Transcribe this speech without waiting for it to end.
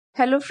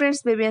Hello friends,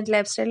 baby and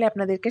লাইফস্টাইলে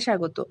আপনাদেরকে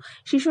স্বাগত।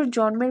 শিশুর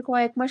জন্মের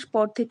কয়েক মাস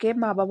পর থেকে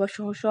মা বাবা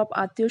সহ সব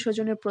আত্মীয়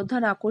স্বজনের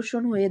প্রধান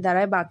আকর্ষণ হয়ে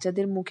দাঁড়ায়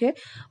বাচ্চাদের মুখে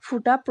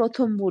ফুটা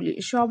প্রথম বুলি।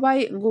 সবাই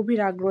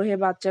গভীর আগ্রহে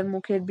বাচ্চার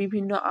মুখের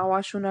বিভিন্ন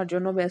আওয়াজ শোনার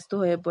জন্য ব্যস্ত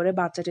হয়ে পড়ে।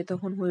 বাচ্চাটি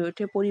তখন হয়ে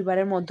ওঠে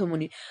পরিবারের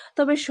মধ্যমণি।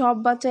 তবে সব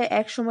বাচ্চা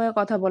এক সময়ে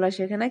কথা বলা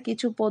শেখে না।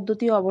 কিছু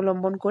পদ্ধতি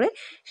অবলম্বন করে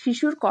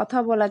শিশুর কথা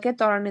বলাকে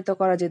ত্বরান্বিত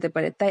করা যেতে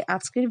পারে। তাই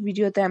আজকের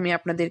ভিডিওতে আমি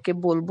আপনাদেরকে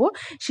বলবো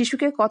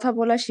শিশুকে কথা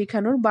বলা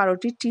শেখানোর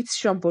 12টি টিপস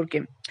সম্পর্কে।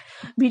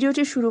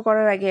 ভিডিওটি শুরু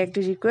করার আগে একটি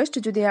রিকোয়েস্ট,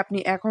 যদি আপনি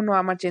এখনও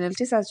আমার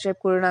চ্যানেলটি সাবস্ক্রাইব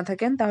করে না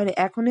থাকেন তাহলে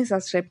এখনই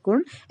সাবস্ক্রাইব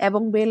করুন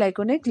এবং বেল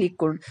আইকনে ক্লিক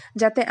করুন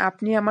যাতে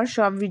আপনি আমার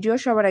সব ভিডিও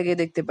সবার আগে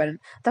দেখতে পারেন।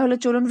 তাহলে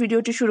চলুন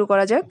ভিডিওটি শুরু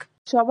করা যাক।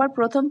 সবার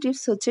প্রথম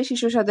টিপস হচ্ছে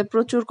শিশুর সাথে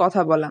প্রচুর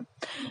কথা বলা।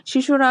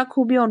 শিশুরা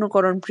খুবই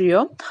অনুকরণ প্রিয়।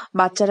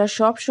 বাচ্চারা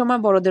সব সময়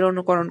বড়দের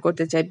অনুকরণ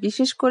করতে চায়।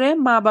 বিশেষ করে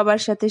মা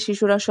বাবার সাথে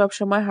শিশুরা সব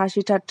সময়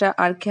হাসি ঠাট্টা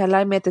আর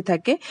খেলায় মেতে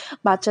থাকে।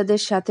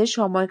 বাচ্চাদের সাথে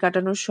সময়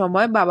কাটানোর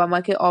সময় বাবা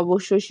মাকে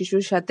অবশ্যই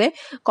শিশুর সাথে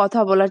কথা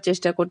বলার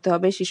চেষ্টা করতে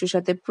হবে। শিশুর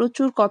সাথে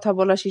প্রচুর কথা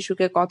বলা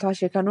শিশুকে কথা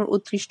শেখানোর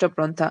উৎকৃষ্ট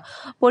পন্থা।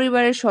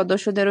 পরিবারের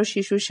সদস্যদেরও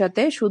শিশুর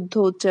সাথে শুদ্ধ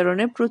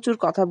উচ্চারণে প্রচুর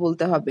কথা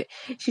বলতে হবে।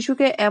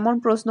 শিশুকে এমন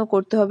প্রশ্ন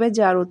করতে হবে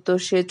যার উত্তর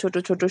সে ছোট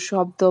ছোট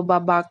শব্দ বা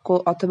বাক্য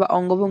অথবা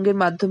অঙ্গভঙ্গির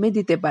মাধ্যমে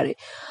দিতে পারে।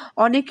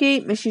 অনেকেই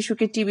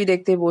শিশুকে টিভি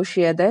দেখতে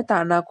বসিয়ে দেয়, তা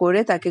না করে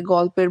তাকে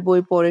গল্পের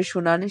বই পড়ে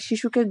শোনান।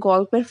 শিশুকে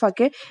গল্পের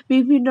ফাঁকে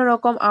বিভিন্ন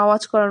রকম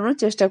আওয়াজ করানোর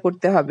চেষ্টা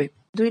করতে হবে।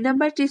 2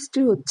 নাম্বার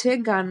টিপসটি হচ্ছে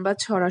গান বা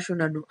ছড়া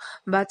শোনানো।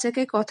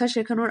 বাচ্চাকে কথা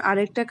শেখানোর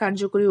আরেকটা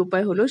কার্যকরী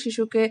উপায় হলো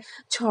শিশুকে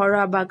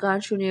ছড়া বা গান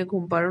শুনিয়ে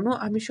ঘুম পাড়ানো।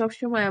 আমি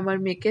সবসময় আমার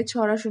মেয়েকে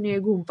ছড়া শুনিয়ে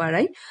ঘুম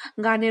পাড়াই।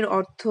 গানের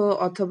অর্থ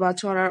অথবা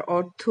ছড়ার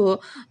অর্থ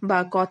বা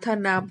কথা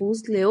না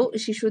বুঝলেও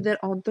শিশুদের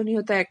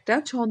অন্তর্নিহিত একটা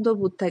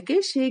ছন্দবোধ থাকে।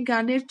 সেই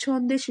গানের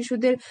ছন্দে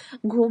শিশুদের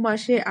ঘুম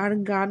আসে আর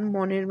গান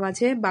মনের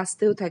মাঝে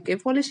বাজতেও থাকে।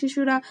 ফলে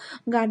শিশুরা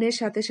গানের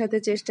সাথে সাথে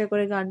চেষ্টা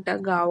করে গানটা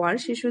গাওয়ার।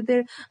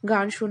 শিশুদের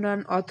গান শোনান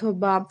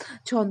অথবা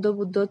ছন্দোবদ্ধ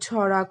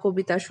ছড়া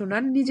কবিতা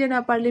শোনান। নিজে না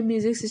পারলে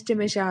মিউজিক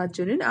সিস্টেমের সাহায্য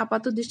নিন।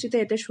 আপাত দৃষ্টিতে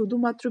এটা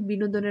শুধুমাত্র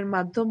বিনোদনের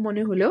মাধ্যম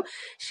মনে হলেও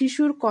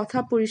শিশুর কথা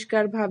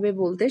পরিষ্কারভাবে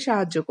বলতে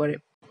সাহায্য করে।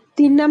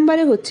 3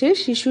 নাম্বারে হচ্ছে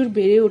শিশুর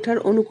বেড়ে ওঠার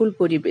অনুকূল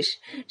পরিবেশ।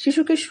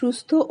 শিশুকে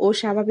সুস্থ ও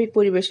স্বাভাবিক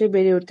পরিবেশে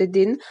বেড়ে উঠতে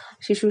দিন।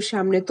 শিশুর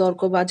সামনে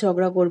তর্ক বা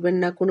ঝগড়া করবেন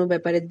না। কোনো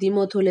ব্যাপারে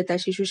দ্বিমত হলে তা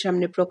শিশুর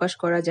সামনে প্রকাশ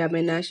করা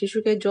যাবে না।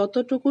 শিশুকে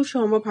যতটুকু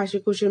সম্ভব হাসি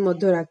খুশির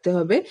মধ্যে রাখতে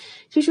হবে।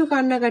 শিশু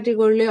কান্নাকাটি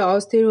করলে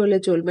অস্থির হলে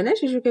চলবে না।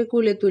 শিশুকে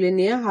কুলে তুলে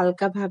নিয়ে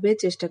হালকাভাবে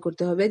চেষ্টা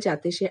করতে হবে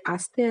যাতে সে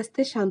আস্তে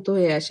আস্তে শান্ত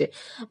হয়ে আসে।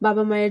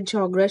 বাবা মায়ের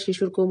ঝগড়া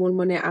শিশুর কোমল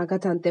মনে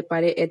আঘাত আনতে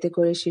পারে। এতে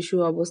করে শিশু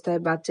অবস্থায়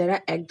বাচ্চারা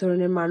এক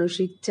ধরনের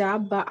মানসিক চাপ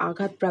বা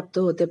আঘাতপ্রাপ্ত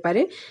হতে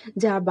পারে,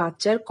 যা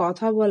বাচ্চার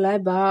কথা বলায়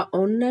বা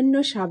অন্যান্য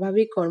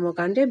স্বাভাবিক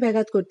কর্মকাণ্ডে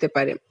ব্যাঘাত করতে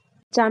পারে।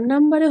 4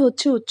 নাম্বারে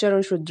হচ্ছে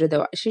উচ্চারণ শুধরে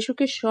দেওয়া।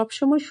 শিশুকে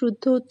সবসময়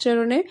শুদ্ধ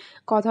উচ্চারণে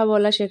কথা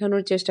বলা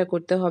শেখানোর চেষ্টা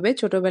করতে হবে।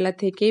 ছোটবেলা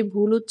থেকেই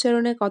ভুল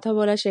উচ্চারণে কথা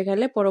বলা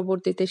শেখালে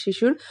পরবর্তীতে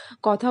শিশুর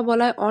কথা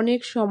বলায় অনেক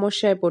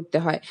সমস্যায় পড়তে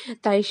হয়।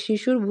 তাই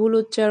শিশুর ভুল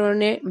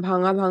উচ্চারণে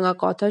ভাঙা ভাঙা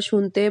কথা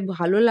শুনতে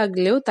ভালো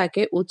লাগলেও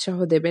তাকে উৎসাহ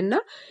দেবেন না।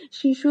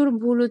 শিশুর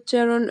ভুল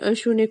উচ্চারণ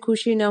শুনে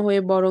খুশি না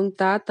হয়ে বরং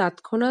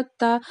তৎক্ষণাৎ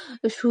তা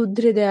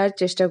শুধরে দেওয়ার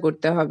চেষ্টা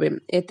করতে হবে।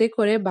 এতে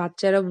করে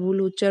বাচ্চারা ভুল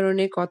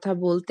উচ্চারণে কথা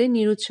বলতে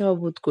নিরুৎসাহ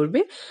বোধ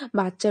করবে।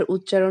 বাচ্চার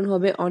উচ্চারণ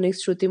হবে অনেক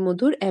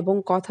শ্রুতিমধুর এবং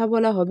কথা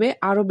বলা হবে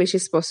আরো বেশি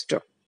স্পষ্ট।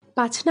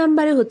 5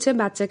 নাম্বারে হচ্ছে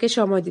বাচ্চাকে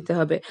সময় দিতে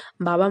হবে।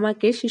 বাবা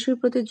মাকে শিশুর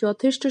প্রতি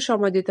যথেষ্ট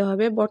সময় দিতে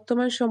হবে।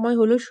 বর্তমান সময়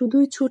হলো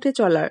শুধুই ছুটে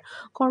চলার।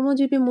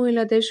 কর্মজীবী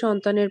মহিলাদের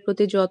সন্তানের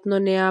প্রতি যত্ন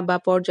নেওয়া বা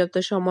পর্যাপ্ত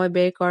সময়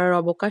ব্যয় করার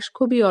অবকাশ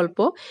খুবই অল্প।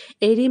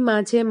 এরই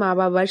মাঝে মা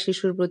বাবার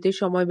শিশুর প্রতি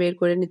সময় বের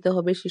করে নিতে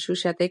হবে। শিশুর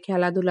সাথে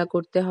খেলাধুলা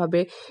করতে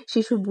হবে।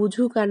 শিশু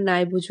বুঝুক আর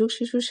নাই বুঝুক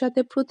শিশুর সাথে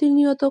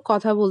প্রতিনিয়ত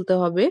কথা বলতে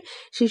হবে।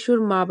 শিশুর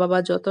মা বাবা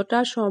যতটা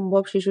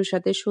সম্ভব শিশুর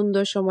সাথে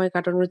সুন্দর সময়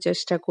কাটানোর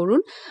চেষ্টা করুন।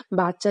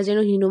 বাচ্চা যেন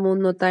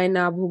হীনমন্যতায়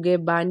না ভুগে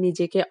বা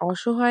নিজেকে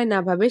অসহায় না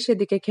ভাবে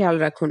সেদিকে খেয়াল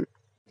রাখুন।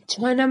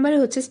 6 নাম্বারে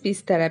হচ্ছে স্পিচ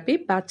থেরাপি।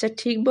 বাচ্চা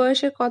ঠিক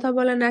বয়সে কথা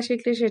বলা না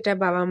শিখলে সেটা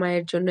বাবা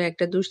মায়ের জন্য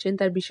একটা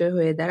দুশ্চিন্তার বিষয়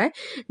হয়ে দাঁড়ায়।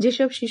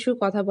 যেসব শিশু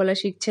কথা বলা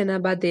শিখছে না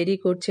বা দেরি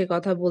করছে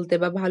কথা বলতে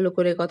বা ভালো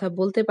করে কথা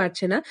বলতে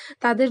পারছে না,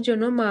 তাদের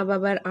জন্য মা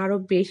বাবার আরো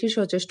বেশি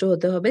সচেষ্ট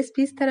হতে হবে।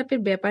 স্পিচ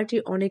থেরাপির ব্যাপারটি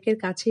অনেকের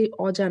কাছেই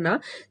অজানা।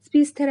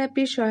 স্পিচ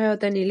থেরাপির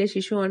সহায়তা নিলে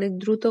শিশু অনেক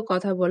দ্রুত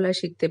কথা বলা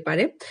শিখতে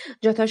পারে।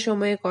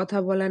 যথাসময়ে কথা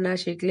বলা না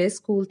শিখলে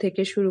স্কুল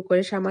থেকে শুরু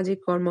করে সামাজিক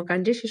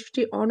কর্মকাণ্ডে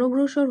শিশুটি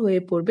অনগ্রসর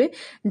হয়ে পড়বে,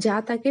 যা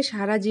তাকে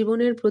সারা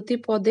জীবনের প্রতি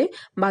পদে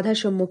বাধার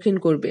সম্মুখীন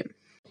করবে।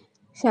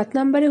 7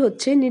 নাম্বারে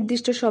হচ্ছে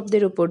নির্দিষ্ট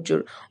শব্দের উপর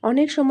জোর।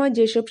 অনেক সময়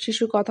যেসব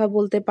শিশু কথা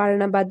বলতে পারে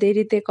না বা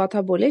দেরিতে কথা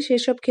বলে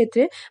সেসব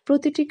ক্ষেত্রে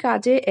প্রতিটি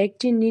কাজে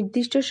একটি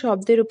নির্দিষ্ট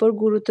শব্দের উপর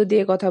গুরুত্ব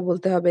দিয়ে কথা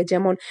বলতে হবে।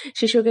 যেমন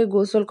শিশুকে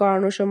গোসল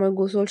করানোর সময়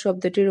গোসল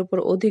শব্দটির উপর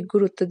অধিক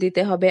গুরুত্ব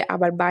দিতে হবে।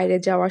 আবার বাইরে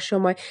যাওয়ার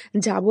সময়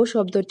যাব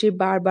শব্দটি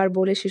বারবার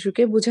বলে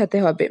শিশুকে বুঝাতে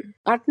হবে।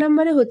 8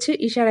 নাম্বারে হচ্ছে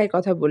ইশারায়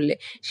কথা বললে।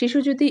 শিশু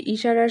যদি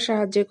ইশারার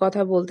সাহায্যে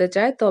কথা বলতে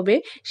চায় তবে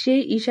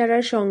সেই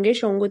ইশারার সঙ্গে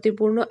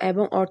সঙ্গতিপূর্ণ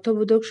এবং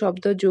অর্থবোধক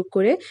শব্দ যোগ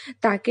করে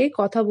তাকে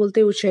কথা বলতে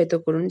উৎসাহিত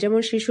করুন।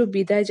 যেমন শিশু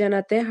বিদায়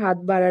জানাতে হাত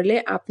বাড়ালে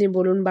আপনি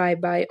বলুন বাই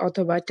বাই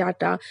অথবা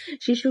টাটা।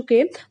 শিশুকে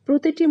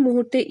প্রতিটি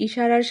মুহূর্তে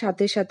ইশারার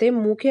সাথে সাথে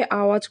মুখে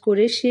আওয়াজ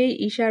করে সেই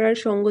ইশারার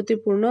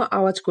সঙ্গতিপূর্ণ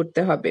আওয়াজ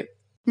করতে হবে।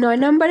 ৯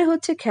 নম্বরে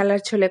হচ্ছে খেলার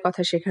ছলে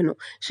কথা শেখানো।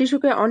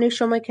 শিশুকে অনেক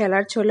সময়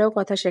খেলার ছলেও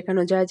কথা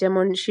শেখানো যায়।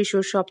 যেমন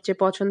শিশুর সবচেয়ে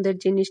পছন্দের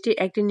জিনিসটি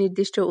একটি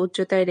নির্দিষ্ট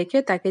উচ্চতায়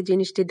রেখে তাকে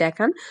জিনিসটি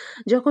দেখান।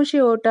 যখন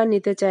সে ওটা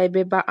নিতে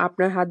চাইবে বা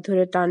আপনার হাত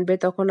ধরে টানবে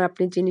তখন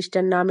আপনি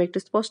জিনিসটার নাম একটু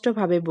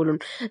স্পষ্টভাবে বলুন।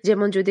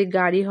 যেমন যদি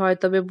গাড়ি হয়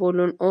তবে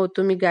বলুন, "ও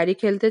তুমি গাড়ি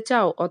খেলতে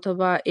চাও?"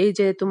 অথবা "এই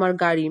যে তোমার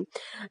গাড়ি।"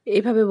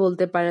 এভাবে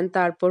বলতে পারেন।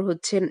 তারপর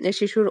হচ্ছে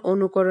শিশুর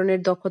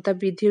অনুকরণের দক্ষতা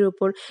বৃদ্ধির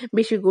উপর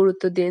বেশি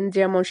গুরুত্ব দিন।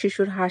 যেমন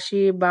শিশুর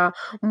হাসি বা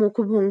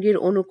মুখভঙ্গির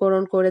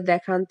অনুকরণ করে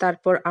দেখান।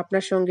 তারপর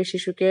আপনার সঙ্গে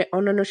শিশুকে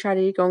অন্যান্য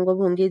শারীরিক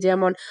অঙ্গভঙ্গি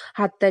যেমন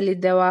হাততালি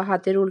দেওয়া,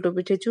 হাতের উল্টো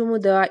পিঠে চুমু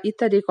দেওয়া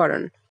ইত্যাদি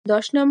করান।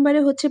 ১০ নম্বরে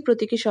হচ্ছে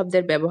প্রতীকী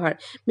শব্দের ব্যবহার।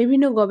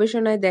 বিভিন্ন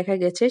গবেষণায় দেখা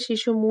গেছে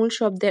শিশু মূল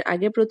শব্দের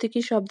আগে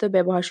প্রতীকী শব্দ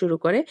ব্যবহার শুরু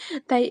করে।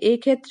 তাই এই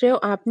ক্ষেত্রেও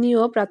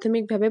আপনিও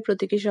প্রাথমিকভাবে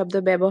প্রতীকী শব্দ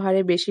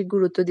ব্যবহারে বেশি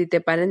গুরুত্ব দিতে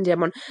পারেন।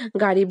 যেমন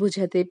গাড়ি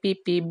বোঝাতে পিপ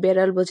পিপ,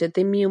 বেড়াল বোঝাতে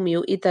মিউ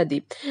মিউ ইত্যাদি।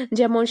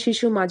 যেমন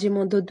শিশু মাঝে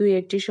মধ্যে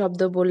 ২-১টি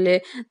শব্দ বললে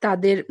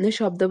তাদের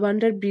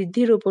শব্দভান্ডার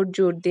বৃদ্ধির উপর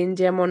জোর দিন।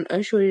 যেমন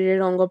শরীরের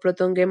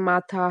অঙ্গ-প্রত্যঙ্গে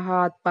মাথা,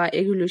 হাত, পা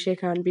এগুলো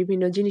শেখান।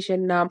 বিভিন্ন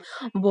জিনিসের নাম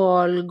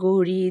বল,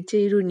 ঘড়ি,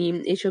 চিরুনি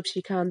এসব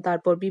শিখান।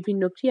 তারপর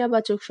বিভিন্ন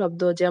ক্রিয়াবাচক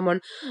শব্দ যেমন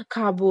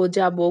খাবো,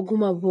 যাবো,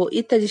 ঘুমাবো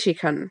ইত্যাদি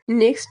শেখান।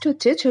 নেক্সট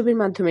হচ্ছে ছবির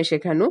মাধ্যমে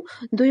শেখানো।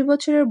 ২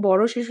 বছরের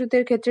বড়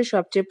শিশুদের ক্ষেত্রে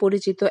সবচেয়ে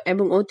পরিচিত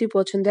এবং অতি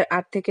পছন্দের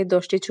 ৮ থেকে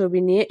 ১০টি ছবি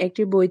নিয়ে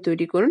একটি বই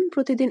তৈরি করুন।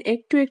 প্রতিদিন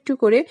একটু একটু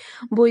করে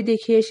বই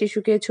দেখিয়ে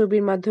শিশুকে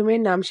ছবির মাধ্যমে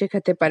নাম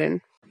শেখাতে পারেন।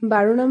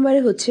 ১২ নম্বরে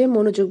হচ্ছে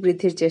মনোযোগ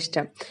বৃদ্ধির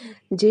চেষ্টা।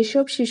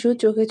 যেসব শিশু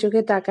চোখে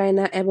চোখে তাকায়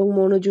না এবং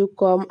মনোযোগ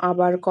কম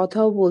আবার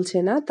কথাও বলছে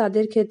না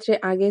তাদের ক্ষেত্রে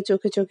আগে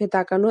চোখে চোখে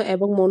তাকানো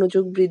এবং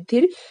মনোযোগ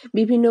বৃদ্ধির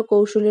বিভিন্ন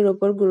কৌশলের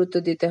ওপর গুরুত্ব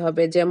দিতে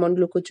হবে। যেমন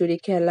লুকোচুরি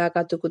খেলা,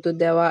 কাতুকুতু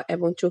দেওয়া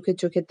এবং চোখে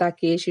চোখে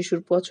তাকিয়ে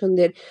শিশুর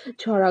পছন্দের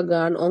ছড়া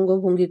গান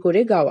অঙ্গভঙ্গি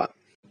করে গাওয়া।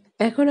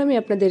 এখন আমি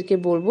আপনাদেরকে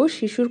বলবো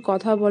শিশুর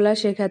কথা বলা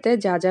শেখাতে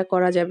যা যা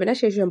করা যাবে না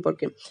সে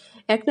সম্পর্কে।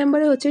 ১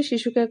 নম্বরে হচ্ছে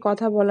শিশুকে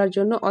কথা বলার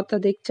জন্য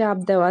অত্যাধিক চাপ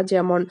দেওয়া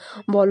যেমন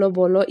বলো,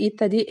 বলো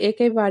ইত্যাদি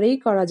একেবারেই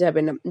করা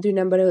যাবে না। ২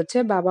 নম্বরে হচ্ছে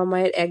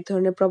বাবা-মায়ের এক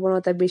ধরনের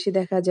প্রবণতা বেশি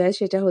দেখা যায়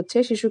সেটা হচ্ছে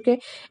শিশুকে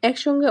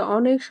একসঙ্গে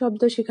অনেক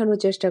শব্দ শেখানোর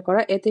চেষ্টা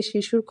করা। এতে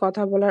শিশুর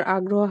কথা বলার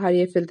আগ্রহ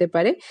হারিয়ে ফেলতে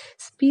পারে।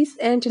 স্পিচ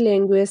অ্যান্ড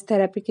ল্যাঙ্গুয়েজ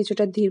থেরাপি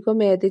কিছুটা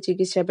দীর্ঘমেয়াদী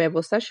চিকিৎসা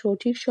ব্যবস্থা।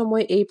 সঠিক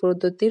সময়ে এই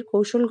পদ্ধতির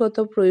কৌশলগত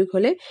প্রয়োগ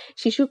হলে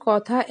শিশু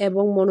কথা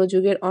এবং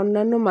মনোযোগের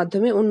অন্যান্য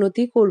মাধ্যমে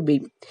উন্নতি করবেই।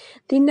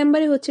 ৩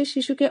 নম্বরে হচ্ছে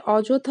শিশুকে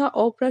অযথা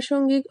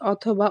অপ্রাসঙ্গিক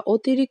অথবা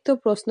অতিরিক্ত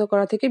প্রশ্ন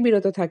করা থেকে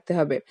বিরত থাকতে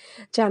হবে।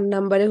 ৪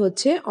 নম্বরে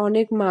হচ্ছে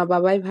অনেক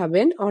মা-বাবাই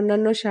ভাবেন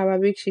অন্যান্য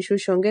স্বাভাবিক শিশুর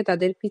সঙ্গে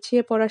তাদের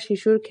পিছিয়ে পড়া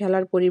শিশুর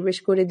খেলার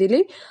পরিবেশ করে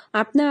দিলেই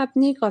আপনা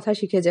আপনি কথা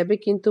শিখে যাবে,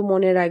 কিন্তু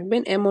মনে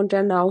রাখবেন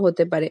এমনটা নাও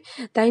হতে পারে।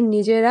 তাই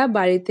নিজেরা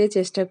বাড়িতে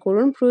চেষ্টা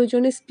করুন,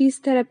 প্রয়োজনে স্পিচ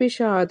থেরাপির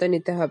সহায়তা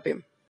নিতে হবে।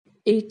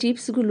 এই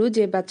টিপসগুলো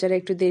যে বাচ্চারা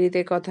একটু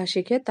দেরিতে কথা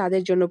শেখে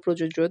তাদের জন্য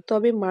প্রযোজ্য।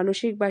 তবে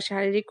মানসিক বা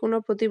শারীরিক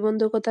কোনো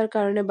প্রতিবন্ধকতার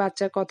কারণে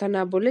বাচ্চা কথা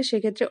না বললে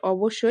সেক্ষেত্রে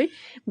অবশ্যই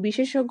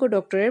বিশেষজ্ঞ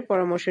ডক্টরের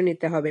পরামর্শ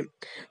নিতে হবে।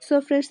 সো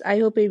ফ্রেন্ডস,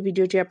 আই হোপ এই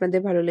ভিডিওটি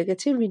আপনাদের ভালো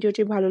লেগেছে।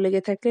 ভিডিওটি ভালো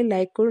লেগে থাকলে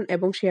লাইক করুন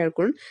এবং শেয়ার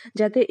করুন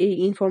যাতে এই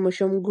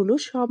ইনফরমেশনগুলো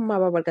সব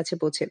মা-বাবার কাছে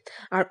পৌঁছে।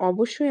 আর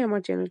অবশ্যই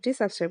আমার চ্যানেলটি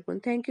সাবস্ক্রাইব করুন।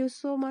 Thank you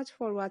so much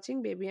for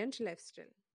watching baby and lifestyle.